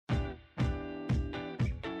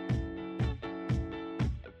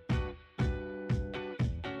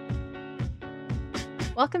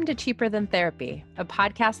Welcome to Cheaper Than Therapy, a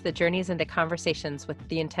podcast that journeys into conversations with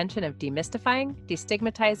the intention of demystifying,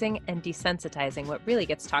 destigmatizing, and desensitizing what really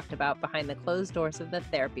gets talked about behind the closed doors of the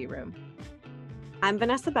therapy room. I'm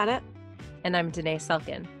Vanessa Bennett. And I'm Danae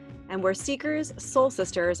Selkin. And we're seekers, soul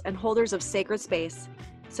sisters, and holders of sacred space.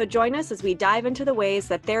 So join us as we dive into the ways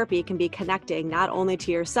that therapy can be connecting not only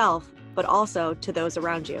to yourself, but also to those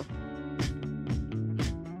around you.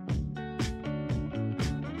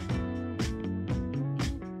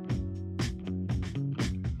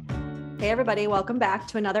 Hey everybody, welcome back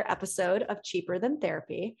to another episode of Cheaper Than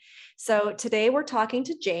Therapy. So today we're talking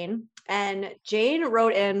to Jane, and Jane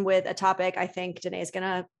wrote in with a topic I think Danae is going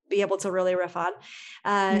to be able to really riff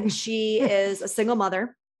on. She is a single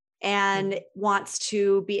mother and wants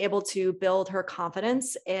to be able to build her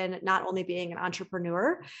confidence in not only being an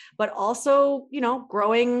entrepreneur, but also,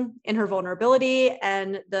 growing in her vulnerability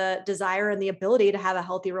and the desire and the ability to have a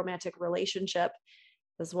healthy romantic relationship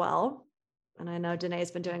as well. And I know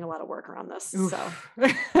Danae's been doing a lot of work around this. Oof. So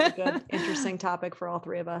a good, interesting topic for all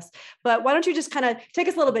three of us. But why don't you just kind of take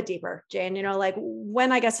us a little bit deeper, Jane?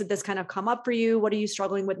 When I guess did this kind of come up for you? What are you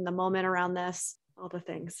struggling with in the moment around this? All the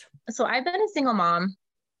things. So I've been a single mom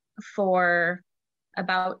for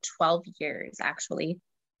about 12 years, actually.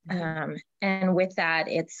 Mm-hmm. And with that,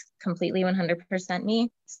 it's completely 100%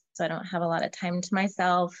 me. So I don't have a lot of time to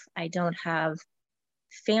myself. I don't have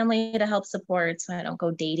family to help support, so I don't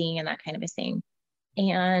go dating and that kind of a thing.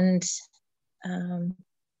 And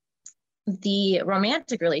the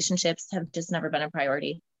romantic relationships have just never been a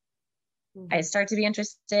priority. Mm-hmm. I start to be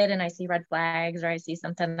interested and I see red flags, or I see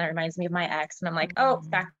something that reminds me of my ex, and I'm like, oh,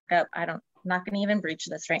 back up. I'm not going to even breach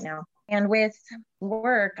this right now. And with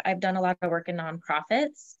work, I've done a lot of work in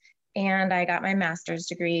nonprofits, and I got my master's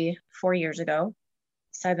degree 4 years ago.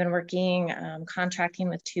 So I've been working, contracting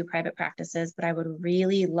with 2 private practices, but I would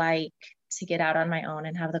really like to get out on my own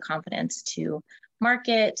and have the confidence to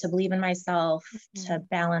market, to believe in myself, to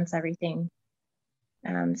balance everything.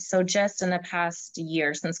 So just in the past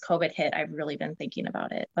year since COVID hit, I've really been thinking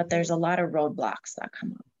about it, but there's a lot of roadblocks that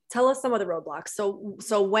come up. Tell us some of the roadblocks.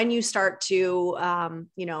 So when you start to,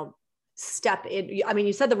 step in, I mean,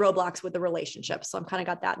 you said the roadblocks with the relationship. So I'm kind of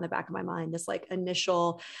got that in the back of my mind, this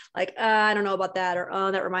initial, I don't know about that, or,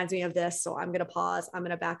 oh, that reminds me of this. So I'm going to pause. I'm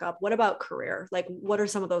going to back up. What about career? What are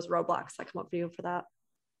some of those roadblocks that come up for you for that?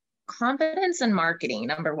 Confidence in marketing.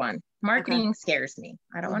 Number one, marketing scares me.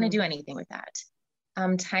 I don't want to do anything with that.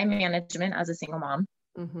 Time management as a single mom,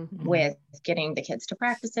 with getting the kids to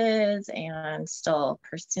practices and still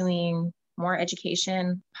pursuing more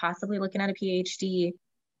education, possibly looking at a PhD.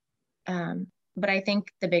 But I think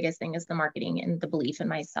the biggest thing is the marketing and the belief in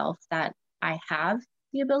myself that I have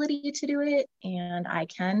the ability to do it, and I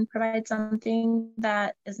can provide something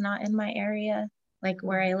that is not in my area, like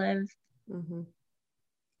where I live,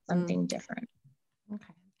 something different.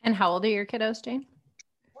 Okay. And how old are your kiddos, Jane?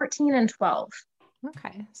 14 and 12.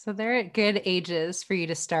 Okay. So they're at good ages for you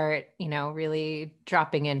to start, really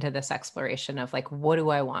dropping into this exploration of what do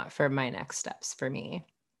I want for my next steps for me?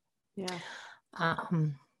 Yeah.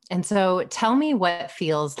 And so tell me what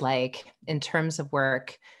feels like in terms of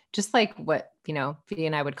work, just like what, V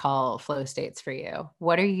and I would call flow states for you.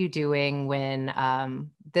 What are you doing when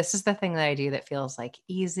this is the thing that I do that feels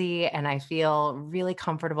easy and I feel really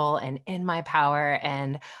comfortable and in my power.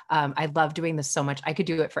 And I love doing this so much. I could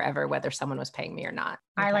do it forever, whether someone was paying me or not.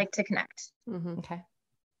 Okay. I like to connect. Okay.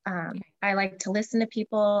 I like to listen to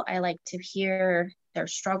people. I like to hear their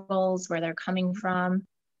struggles, where they're coming from,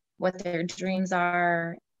 what their dreams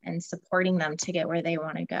are, and supporting them to get where they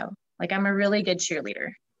want to go. I'm a really good cheerleader.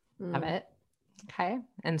 Love it. Okay.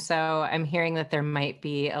 And so I'm hearing that there might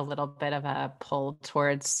be a little bit of a pull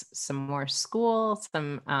towards some more school,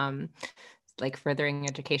 some furthering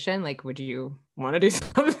education. Would you want to do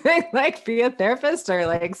something be a therapist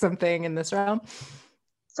or something in this realm?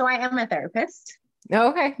 So I am a therapist. Oh,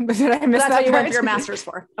 okay. But did I miss that? That's what you went for your master's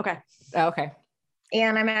for. Okay. Oh, okay.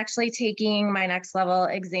 And I'm actually taking my next level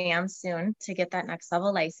exam soon to get that next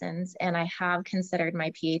level license. And I have considered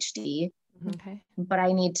my PhD, but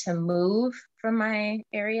I need to move from my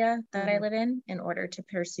area that I live in order to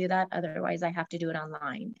pursue that. Otherwise I have to do it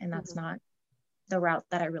online. And that's not the route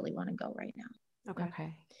that I really want to go right now.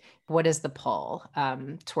 Okay. What is the pull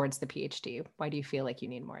towards the PhD? Why do you feel like you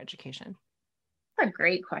need more education? That's a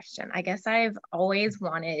great question. I guess I've always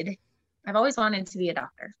wanted to be a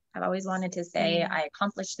doctor. I've always wanted to say, I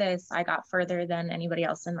accomplished this. I got further than anybody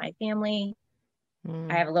else in my family.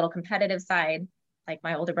 I have a little competitive side, like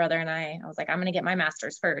my older brother and I was like, I'm going to get my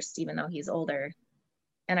master's first, even though he's older.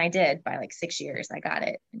 And I did by 6 years, I got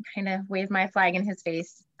it and kind of waved my flag in his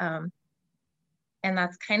face. And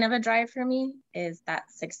that's kind of a drive for me, is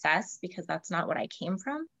that success, because that's not what I came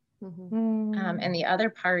from. And the other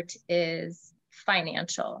part is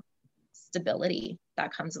financial stability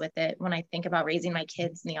that comes with it. When I think about raising my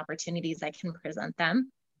kids and the opportunities I can present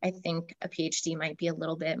them, I think a PhD might be a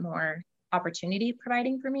little bit more opportunity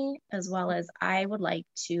providing for me, as well as I would like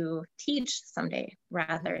to teach someday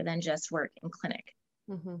rather than just work in clinic.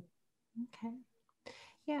 Okay.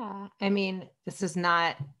 Yeah. I mean, this is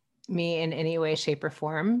not me in any way, shape, or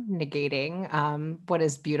form negating what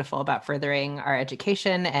is beautiful about furthering our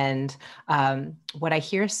education. And what I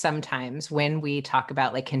hear sometimes when we talk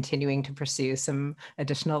about like continuing to pursue some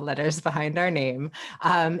additional letters behind our name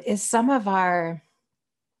is some of our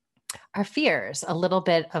fears, a little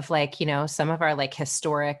bit of like, you know, some of our like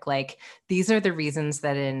historic, like, these are the reasons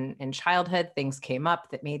that in childhood things came up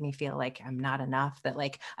that made me feel like I'm not enough, that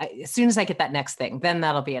like, as soon as I get that next thing, then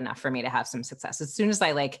that'll be enough for me to have some success. As soon as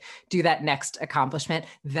I like do that next accomplishment,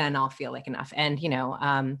 then I'll feel like enough. And, you know,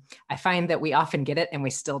 I find that we often get it and we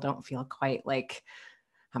still don't feel quite like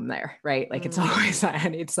I'm there, right? Like it's always, I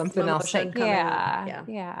need something else. Like,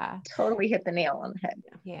 yeah. Totally hit the nail on the head.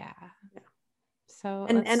 Yeah. So,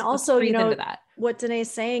 and also, you know, that. What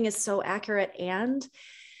Danae's saying is so accurate. And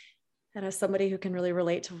as somebody who can really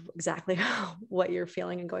relate to exactly what you're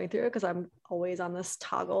feeling and going through, because I'm always on this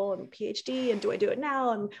toggle and PhD and do I do it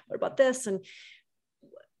now? And what about this? And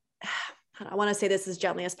I want to say this as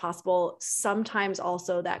gently as possible. Sometimes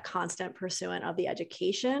also that constant pursuit of the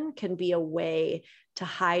education can be a way to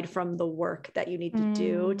hide from the work that you need to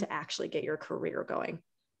do to actually get your career going.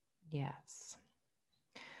 Yes.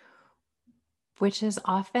 Which is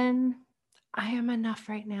often, I am enough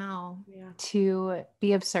right now to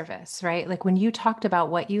be of service, right? Like when you talked about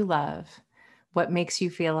what you love, what makes you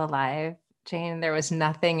feel alive, Jane, there was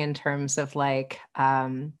nothing in terms of like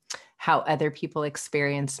how other people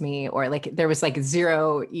experience me, or like there was like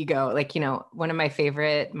zero ego. Like, you know, one of my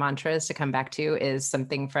favorite mantras to come back to is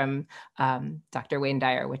something from Dr. Wayne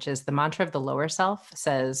Dyer, which is the mantra of the lower self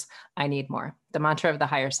says, I need more. The mantra of the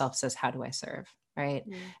higher self says, how do I serve? Right.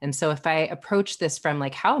 And so if I approach this from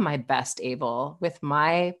like, how am I best able with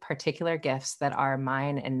my particular gifts that are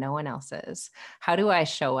mine and no one else's, how do I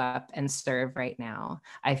show up and serve right now?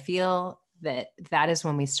 I feel that is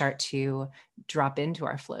when we start to drop into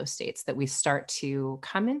our flow states, that we start to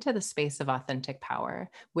come into the space of authentic power,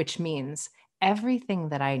 which means everything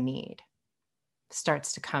that I need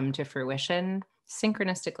starts to come to fruition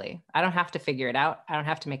synchronistically. I don't have to figure it out. I don't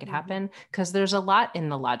have to make it happen, because there's a lot in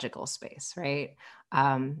the logical space, right?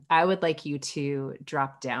 I would like you to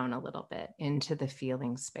drop down a little bit into the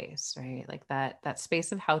feeling space, right? Like that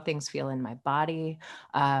space of how things feel in my body,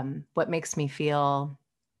 what makes me feel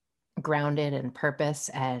grounded and purpose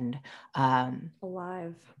and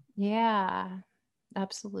alive. Yeah,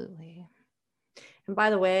 absolutely. And by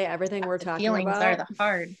the way, everything we're talking about, feelings are the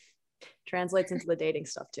hard, translates into the dating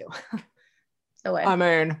stuff too. So I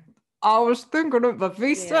mean, I was thinking of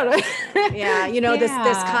the said it. Yeah, you know, this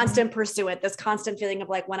constant pursuit, this constant feeling of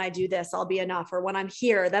like, when I do this, I'll be enough, or when I'm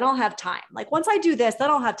here, then I'll have time. Like once I do this, then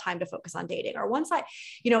I'll have time to focus on dating. Or once I,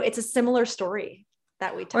 you know, it's a similar story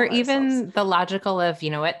that we tell or even ourselves. The logical of, you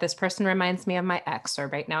know what, this person reminds me of my ex, or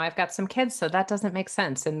right now I've got some kids, so that doesn't make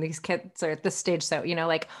sense. And these kids are at this stage. So, you know,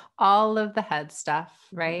 like all of the head stuff,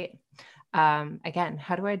 right? Again,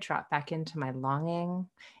 how do I drop back into my longing,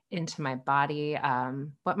 into my body,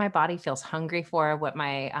 what my body feels hungry for, what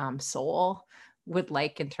my soul would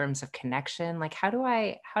like in terms of connection? Like, how do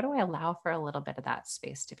I allow for a little bit of that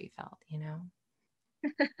space to be felt, you know?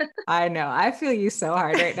 I know. I feel you so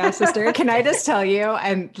hard right now, sister. Can I just tell you?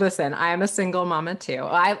 And listen, I am a single mama too.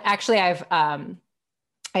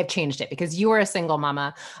 I've changed it, because you are a single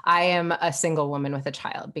mama. I am a single woman with a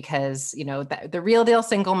child, because, you know, the real deal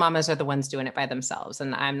single mamas are the ones doing it by themselves.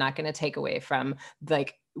 And I'm not going to take away from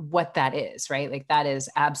like what that is, right? Like that is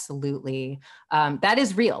absolutely, that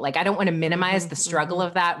is real. Like, I don't want to minimize the struggle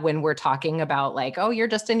of that when we're talking about like, oh, you're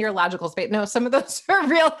just in your logical space. No, some of those are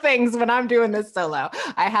real things when I'm doing this solo.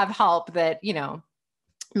 I have help that, you know,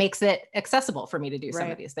 makes it accessible for me to do some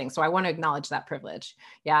of these things. So I want to acknowledge that privilege.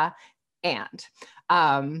 Yeah. And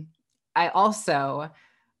I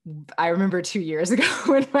remember 2 years ago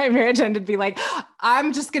when my marriage ended, be like,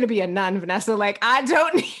 I'm just going to be a nun, Vanessa. Like, I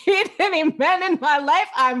don't need any men in my life.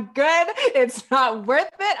 I'm good. It's not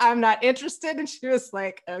worth it. I'm not interested. And she was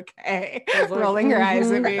like, okay, rolling her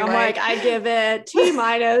eyes at me. I'm like, I give it T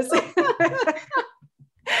minus.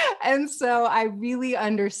 And so I really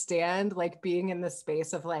understand like being in the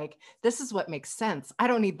space of like, this is what makes sense. I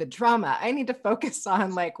don't need the drama. I need to focus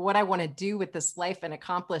on like what I want to do with this life and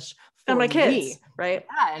accomplish for my kids, me. right?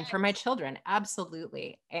 Yeah, and for my children.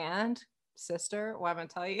 Absolutely. And sister, well, I'm going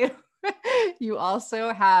to tell you, you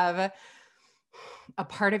also have a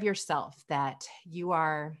part of yourself that you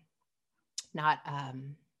are not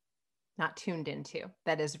tuned into,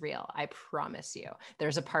 that is real. I promise you.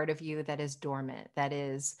 There's a part of you that is dormant, that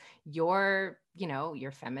is your,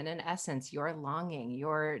 your feminine essence, your longing,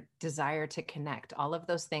 your desire to connect. All of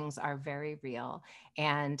those things are very real.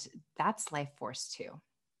 And that's life force too.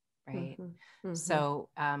 Right. Mm-hmm. Mm-hmm. So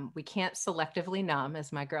we can't selectively numb,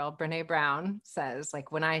 as my girl Brene Brown says.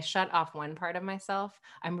 Like when I shut off one part of myself,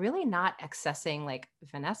 I'm really not accessing, like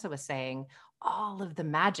Vanessa was saying, all of the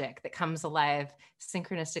magic that comes alive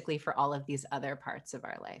synchronistically for all of these other parts of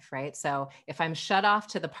our life. Right. So if I'm shut off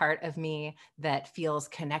to the part of me that feels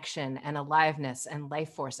connection and aliveness and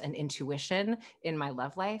life force and intuition in my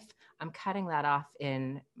love life, I'm cutting that off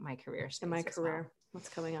in my career space. In my as career. well. What's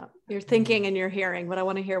coming up? You're thinking and you're hearing, but I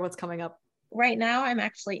want to hear what's coming up. Right now, I'm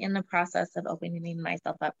actually in the process of opening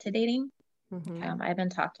myself up to dating. Mm-hmm. I've been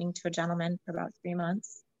talking to a gentleman for about 3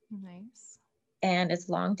 months. Nice. And it's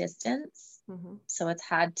long distance. Mm-hmm. So it's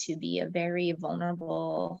had to be a very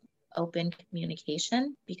vulnerable, open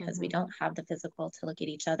communication because we don't have the physical to look at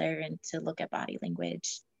each other and to look at body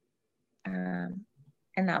language. And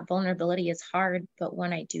that vulnerability is hard. But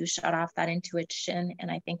when I do shut off that intuition and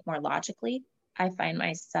I think more logically, I find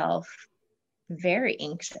myself very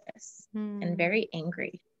anxious and very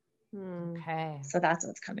angry. Okay. So that's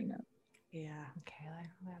what's coming up. Yeah. Okay.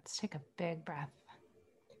 Let's take a big breath.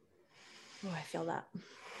 Oh, I feel that.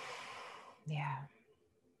 Yeah.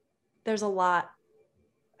 There's a lot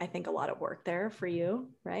of work there for you,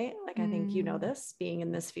 right? Like, I think you know this, being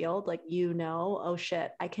in this field, like, oh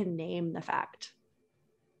shit, I can name the fact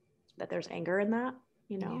that there's anger in that,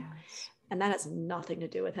 Yes. and that has nothing to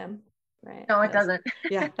do with him, right? No, it doesn't.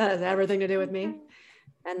 Yeah, that has everything to do with me.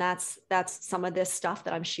 And that's some of this stuff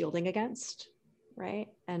that I'm shielding against, right?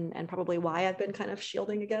 And probably why I've been kind of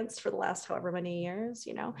shielding against for the last however many years,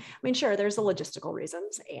 I mean, sure, there's the logistical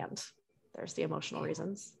reasons and there's the emotional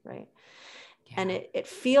reasons, right? Yeah. And it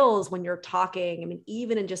feels when you're talking, I mean,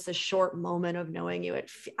 even in just a short moment of knowing you,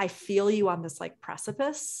 I feel you on this like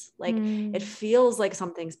precipice, like it feels like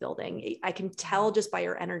something's building. I can tell just by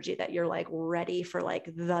your energy that you're like ready for like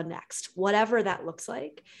the next, whatever that looks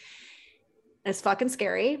like. And it's fucking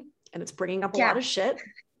scary and it's bringing up a lot of shit,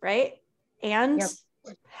 right? And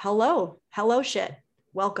hello shit,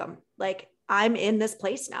 welcome. Like, I'm in this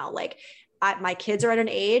place now. Like, my kids are at an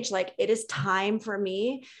age, like, it is time for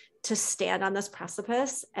me to stand on this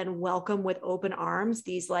precipice and welcome with open arms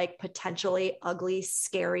these like potentially ugly,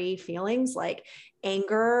 scary feelings like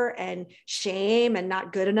anger and shame and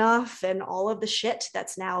not good enough and all of the shit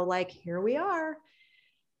that's now like, here we are.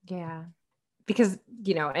 Yeah. Because,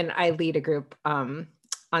 and I lead a group on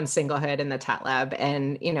singlehood in the Tat Lab.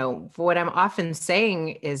 And, what I'm often saying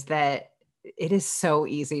is that it is so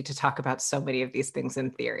easy to talk about so many of these things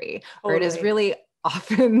in theory, or it is really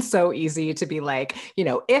often so easy to be like,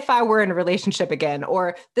 if I were in a relationship again,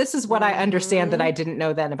 or this is what I understand that I didn't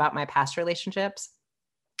know then about my past relationships.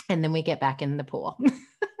 And then we get back in the pool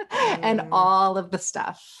and all the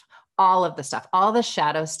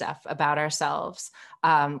shadow stuff about ourselves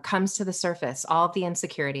comes to the surface. All of the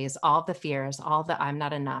insecurities, all of the fears, all the I'm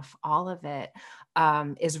not enough, all of it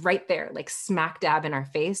is right there, like smack dab in our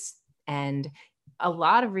face. And a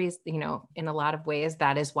lot of reasons, in a lot of ways,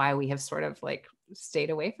 that is why we have sort of like stayed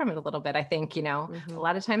away from it a little bit. I think, a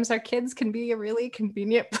lot of times our kids can be a really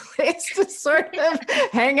convenient place to sort of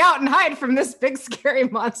hang out and hide from this big scary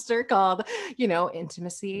monster called,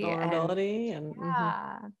 intimacy, vulnerability,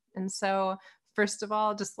 and so first of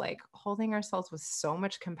all, just like holding ourselves with so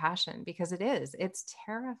much compassion, because it's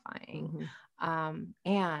terrifying.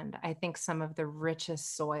 And I think some of the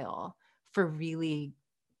richest soil for really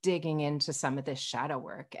digging into some of this shadow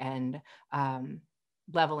work and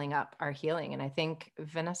leveling up our healing. And I think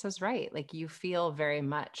Vanessa's right. Like, you feel very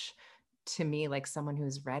much to me like someone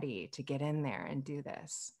who's ready to get in there and do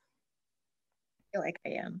this. I feel like I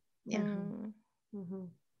am. Yeah.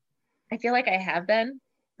 I feel like I have been,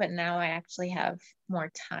 but now I actually have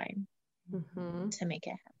more time to make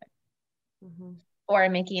it happen. Or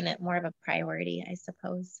making it more of a priority, I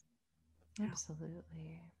suppose.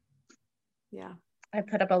 Absolutely. Yeah. I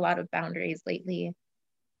put up a lot of boundaries lately.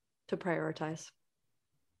 To prioritize.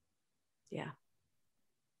 Yeah.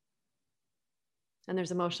 And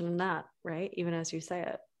there's emotion in that, right? Even as you say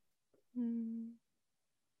it.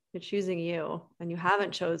 You're choosing you, and you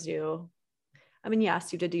haven't chose you. I mean,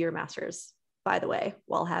 yes, you did do your master's, by the way,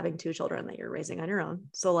 while having 2 children that you're raising on your own.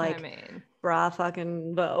 So like, bra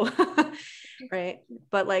fucking bow, right?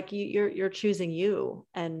 But like, you're choosing you,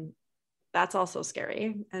 and that's also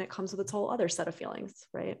scary. And it comes with its whole other set of feelings,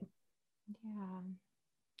 right?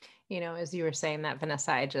 Yeah. As you were saying that,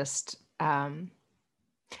 Vanessa, I just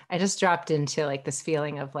dropped into like this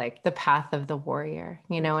feeling of like the path of the warrior,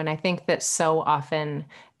 and I think that so often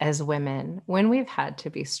as women, when we've had to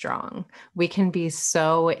be strong, we can be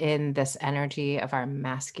so in this energy of our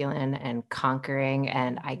masculine and conquering,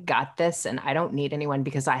 and I got this, and I don't need anyone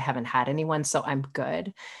because I haven't had anyone, so I'm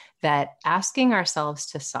good. That asking ourselves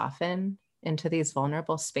to soften into these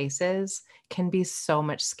vulnerable spaces can be so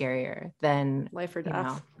much scarier than life or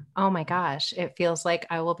death. Oh my gosh, it feels like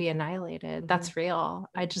I will be annihilated. That's real.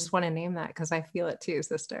 I just want to name that because I feel it too,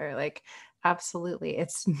 sister. Like, absolutely.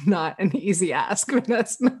 It's not an easy ask when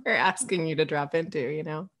that's we're asking you to drop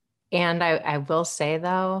into. And I will say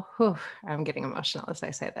though, I'm getting emotional as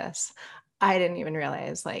I say this. I didn't even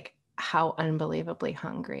realize like how unbelievably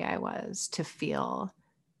hungry I was to feel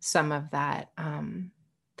some of that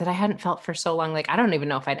that I hadn't felt for so long. Like, I don't even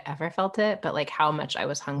know if I'd ever felt it, but like how much I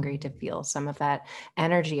was hungry to feel some of that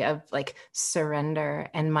energy of like surrender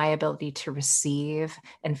and my ability to receive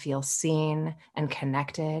and feel seen and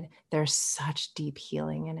connected. There's such deep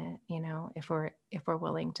healing in it, if we're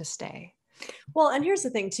willing to stay. Well, and here's the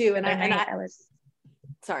thing too. And I was,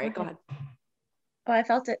 sorry, go ahead. Oh, I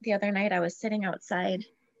felt it the other night. I was sitting outside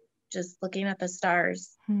just looking at the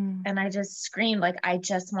stars and I just screamed, like, I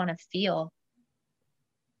just want to feel.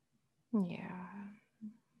 Yeah.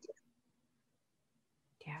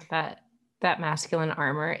 That masculine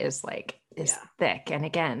armor is thick. And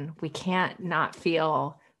again, we can't not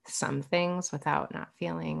feel some things without not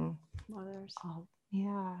feeling others.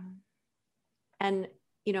 Yeah. And,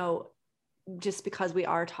 just because we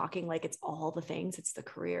are talking like it's all the things, it's the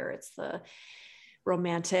career, it's the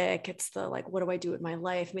romantic, it's the like, what do I do with my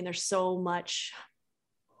life? I mean, there's so much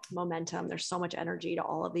momentum, there's so much energy to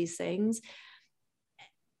all of these things.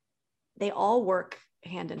 They all work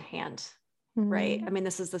hand in hand, right? I mean,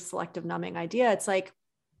 this is the selective numbing idea. It's like,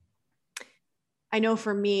 I know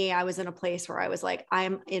for me, I was in a place where I was like,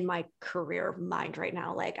 I'm in my career mind right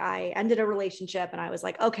now. Like, I ended a relationship and I was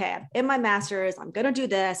like, okay, I'm in my master's, I'm going to do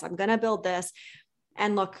this, I'm going to build this.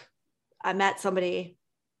 And look, I met somebody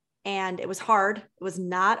and it was hard. It was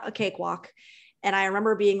not a cakewalk. And I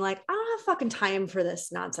remember being like, I don't have fucking time for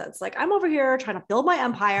this nonsense. Like, I'm over here trying to build my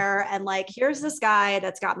empire. And like, here's this guy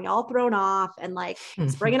that's got me all thrown off. And like,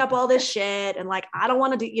 he's bringing up all this shit. And like, I don't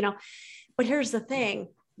want to do, but here's the thing,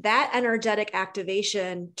 that energetic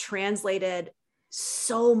activation translated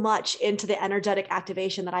so much into the energetic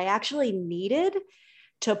activation that I actually needed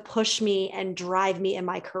to push me and drive me in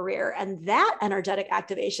my career. And that energetic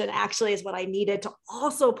activation actually is what I needed to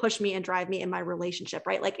also push me and drive me in my relationship,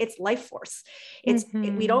 right? Like, it's life force.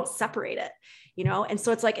 We don't separate it, And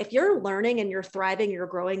so it's like, if you're learning and you're thriving, you're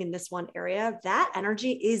growing in this one area, that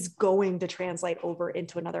energy is going to translate over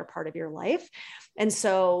into another part of your life. And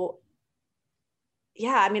so,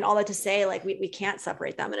 yeah, I mean, all that to say, like, we can't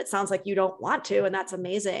separate them. And it sounds like you don't want to, and that's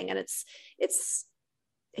amazing. And it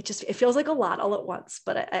feels like a lot all at once,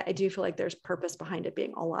 but I do feel like there's purpose behind it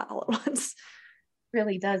being a lot all at once.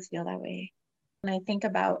 Really does feel that way. When I think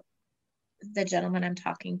about the gentleman I'm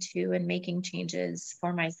talking to and making changes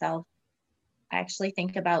for myself, I actually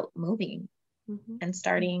think about moving and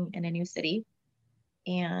starting in a new city.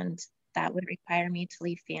 And that would require me to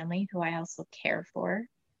leave family who I also care for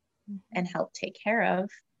and help take care of.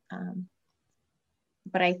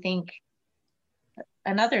 But I think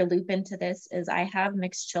another loop into this is I have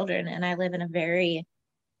mixed children and I live in a very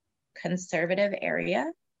conservative area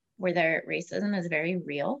where their racism is very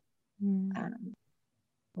real,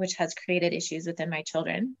 which has created issues within my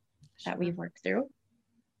children that we've worked through.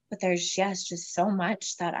 But there's just so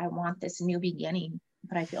much that I want this new beginning,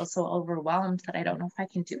 but I feel so overwhelmed that I don't know if I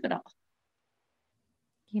can do it all.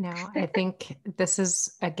 I think this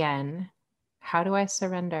is, again, how do I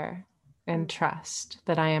surrender and trust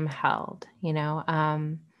that I am held?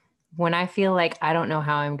 When I feel like I don't know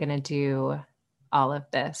how I'm going to do all of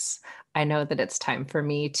this, I know that it's time for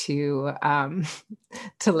me to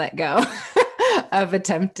let go of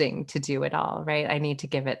attempting to do it all, right? I need to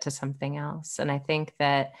give it to something else. And I think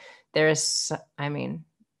that there is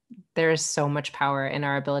so much power in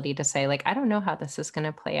our ability to say, like, I don't know how this is going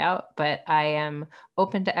to play out, but I am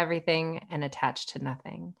open to everything and attached to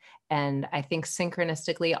nothing. And I think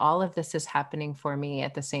synchronistically, all of this is happening for me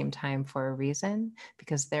at the same time for a reason,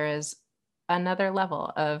 because there is another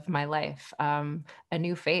level of my life, a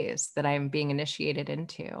new phase that I'm being initiated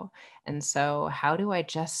into. And so how do I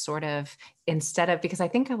just sort of, because I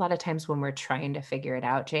think a lot of times when we're trying to figure it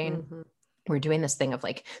out, Jane, we're doing this thing of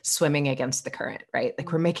like swimming against the current, right?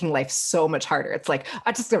 Like, we're making life so much harder. It's like,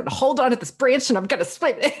 I just going to hold on to this branch and I'm going to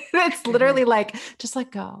swim. It's literally like, just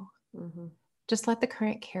let go. just let the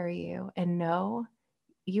current carry you and know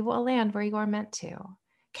you will land where you are meant to.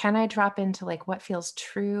 Can I drop into like what feels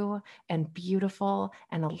true and beautiful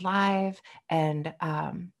and alive and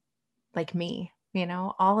like me,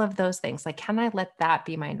 all of those things? Like, can I let that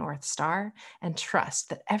be my North Star and trust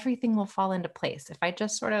that everything will fall into place if I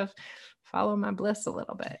just sort of follow my bliss a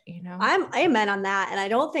little bit, I'm amen on that. And I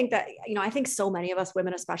don't think that, I think so many of us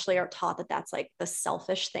women especially are taught that that's like the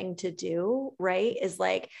selfish thing to do, right? Is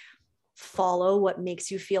like follow what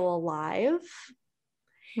makes you feel alive.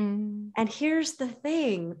 And here's the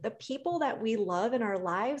thing, the people that we love in our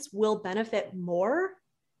lives will benefit more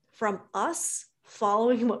from us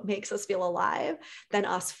following what makes us feel alive than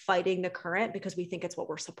us fighting the current because we think it's what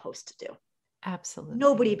we're supposed to do. Absolutely.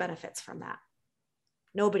 Nobody benefits from that.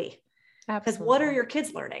 Nobody. Because what are your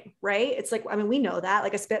kids learning, right? It's like, we know that,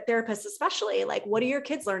 like a spit therapist, especially, like, what are your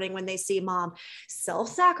kids learning when they see mom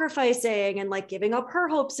self-sacrificing and like giving up her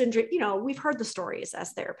hopes and dreams? We've heard the stories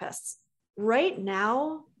as therapists. Right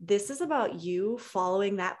now, this is about you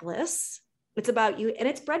following that bliss. It's about you, and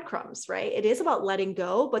it's breadcrumbs, right? It is about letting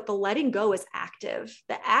go, but the letting go is active.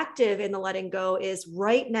 The active in the letting go is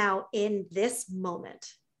right now in this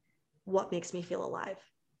moment. What makes me feel alive?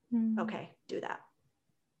 Okay, do that.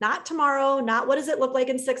 Not tomorrow, not what does it look like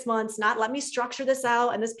in 6 months, not let me structure this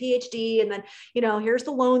out and this PhD, and then, here's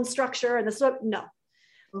the loan structure and this, no.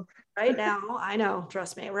 Right now, I know,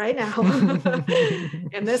 trust me, right now,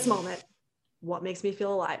 in this moment, what makes me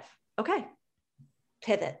feel alive? Okay,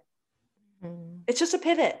 pivot. It's just a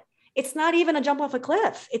pivot. It's not even a jump off a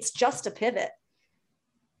cliff. It's just a pivot.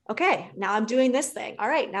 Okay, now I'm doing this thing. All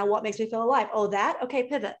right, now what makes me feel alive? Oh, that? Okay,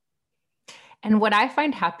 pivot. And what I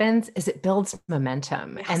find happens is it builds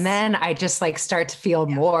momentum. Yes. And then I just like start to feel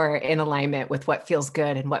more in alignment with what feels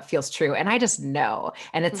good and what feels true. And I just know.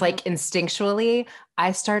 And it's like instinctually,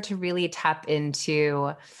 I start to really tap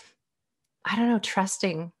into,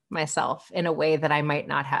 trusting myself in a way that I might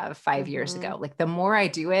not have 5 years ago. Like the more I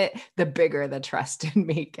do it, the bigger the trust in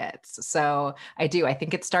me gets. So I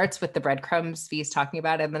think it starts with the breadcrumbs V's talking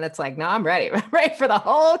about. And then it's like, no, I'm ready. I'm ready for the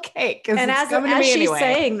whole cake. And as she's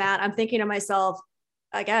saying that, I'm thinking to myself,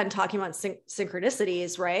 again, talking about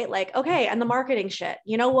synchronicities, right? Like, okay. And the marketing shit,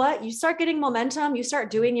 you know what? You start getting momentum, you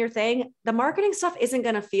start doing your thing. The marketing stuff isn't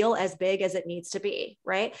going to feel as big as it needs to be.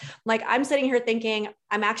 Right. Like I'm sitting here thinking,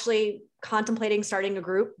 I'm actually contemplating starting a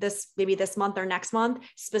group maybe this month or next month,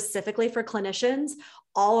 specifically for clinicians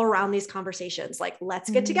all around these conversations. Like, let's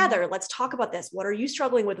get together. Let's talk about this. What are you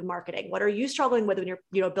struggling with marketing? What are you struggling with when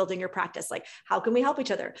you're, building your practice? Like, how can we help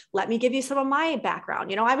each other? Let me give you some of my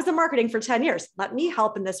background. I was in marketing for 10 years. Let me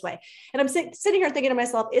help in this way. And I'm sitting here thinking to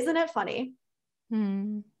myself, isn't it funny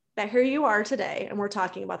that here you are today and we're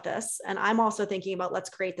talking about this. And I'm also thinking about,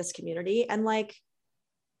 let's create this community and like,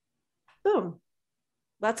 boom,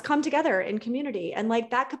 let's come together in community. And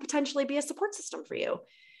like, that could potentially be a support system for you.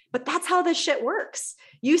 But that's how this shit works.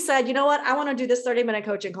 You said, you know what? I want to do this 30-minute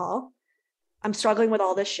coaching call. I'm struggling with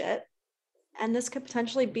all this shit. And this could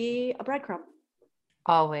potentially be a breadcrumb.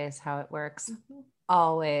 Always how it works.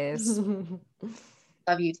 Always.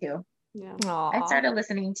 Love you too. Yeah. Aww. I started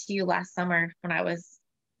listening to you last summer when I was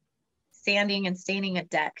sanding and staining a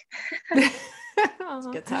deck. It's a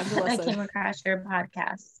good time to listen. I came across your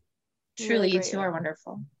podcast. Truly, really you two are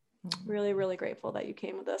wonderful. Really, really grateful that you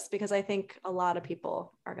came with us because I think a lot of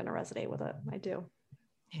people are going to resonate with it. I do.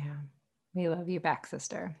 Yeah. We love you back,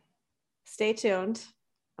 sister. Stay tuned.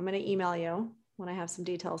 I'm going to email you when I have some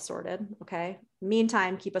details sorted. Okay.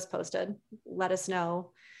 Meantime, keep us posted. Let us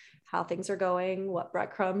know how things are going, what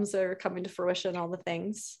breadcrumbs are coming to fruition, all the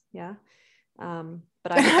things. Yeah.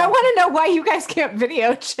 But I want to know why you guys can't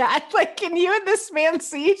video chat. Like, can you and this man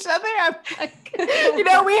see each other? I'm like,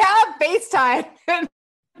 we have FaceTime.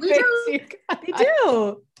 We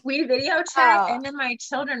do. We video chat, and then my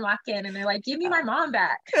children walk in, and they're like, "Give me my mom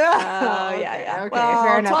back." Yeah. Okay,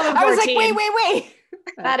 fair enough. I was like, wait.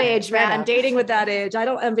 That age, man. I'm dating with that age. I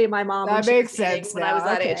don't envy my mom. That makes sense when I was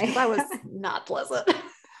that age because I was not pleasant.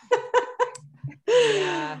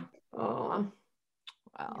 Yeah. Oh.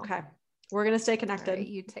 Well. Okay. We're gonna stay connected. Right,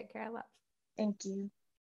 you take care, love. Thank you.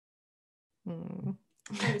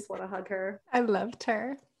 I just want to hug her. I loved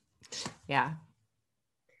her. Yeah.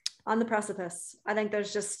 On the precipice. I think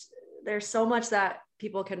there's so much that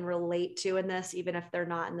people can relate to in this, even if they're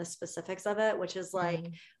not in the specifics of it, which is like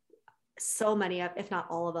so many, if not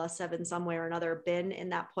all of us have in some way or another been in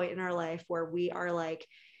that point in our life where we are like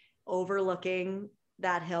overlooking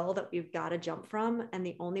that hill that we've got to jump from. And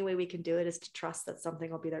the only way we can do it is to trust that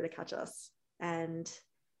something will be there to catch us. And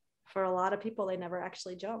for a lot of people, they never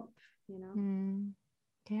actually jump,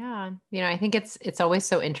 Yeah. I think it's always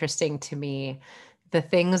so interesting to me, the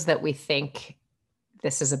things that we think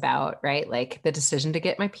this is about, right? Like the decision to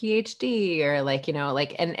get my PhD or like,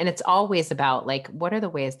 like, and it's always about like, what are the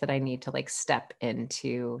ways that I need to like step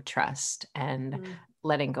into trust and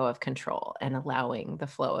letting go of control and allowing the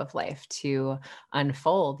flow of life to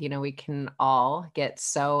unfold. We can all get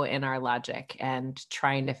so in our logic and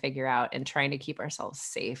trying to figure out and trying to keep ourselves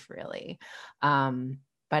safe, really.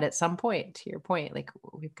 But at some point, to your point, like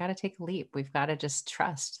we've got to take a leap. We've got to just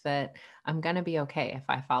trust that I'm going to be okay if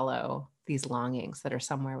I follow these longings that are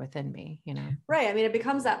somewhere within me, Right. I mean, it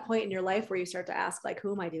becomes that point in your life where you start to ask, like,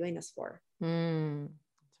 who am I doing this for? That's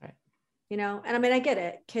right. And I mean, I get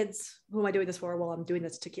it. Kids, who am I doing this for? Well, I'm doing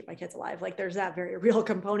this to keep my kids alive. Like there's that very real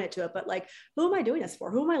component to it, but like, who am I doing this for?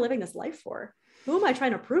 Who am I living this life for? Who am I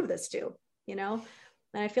trying to prove this to?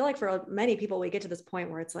 And I feel like for many people, we get to this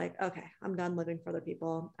point where it's like, okay, I'm done living for other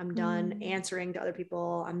people. I'm done answering to other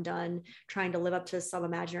people. I'm done trying to live up to some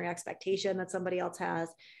imaginary expectation that somebody else has.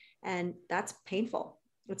 And that's painful.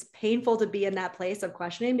 It's painful to be in that place of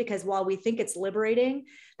questioning, because while we think it's liberating,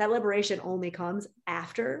 that liberation only comes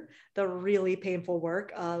after the really painful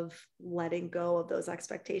work of letting go of those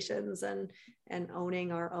expectations and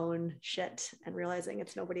owning our own shit and realizing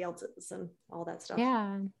it's nobody else's and all that stuff.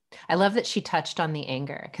 Yeah. I love that she touched on the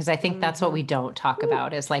anger, because I think that's what we don't talk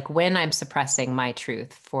about is like when I'm suppressing my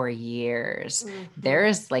truth for years, there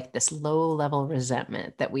is like this low level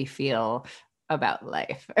resentment that we feel about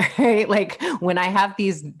life, right? Like when I have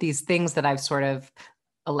these things that I've sort of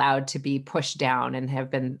allowed to be pushed down and have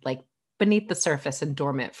been like beneath the surface and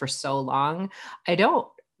dormant for so long, I don't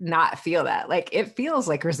not feel that. Like it feels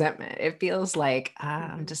like resentment. It feels like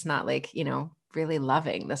I'm just not like, really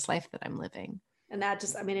loving this life that I'm living. And that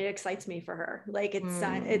just, I mean, it excites me for her. Like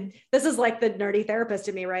this is like the nerdy therapist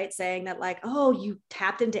in me, right? Saying that like, oh, you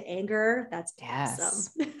tapped into anger. That's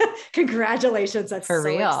awesome. Congratulations. That's for so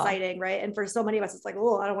real. Exciting. Right. And for so many of us, it's like,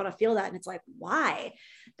 oh, I don't want to feel that. And it's like, why?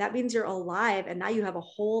 That means you're alive. And now you have a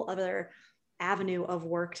whole other avenue of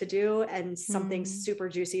work to do and something super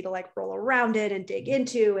juicy to like roll around it and dig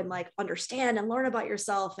into and like understand and learn about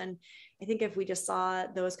yourself. And I think if we just saw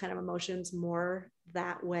those kind of emotions more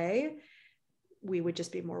that way, we would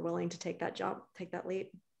just be more willing to take that jump, take that leap.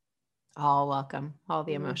 All welcome, all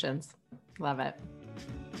the emotions. Love it.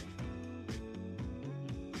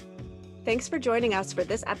 Thanks for joining us for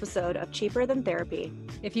this episode of Cheaper Than Therapy.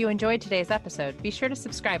 If you enjoyed today's episode, be sure to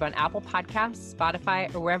subscribe on Apple Podcasts,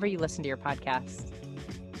 Spotify, or wherever you listen to your podcasts.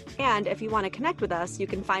 And if you want to connect with us, you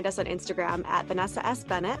can find us on Instagram at Vanessa S.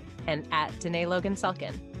 Bennett and at Danae Logan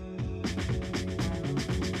Selkin.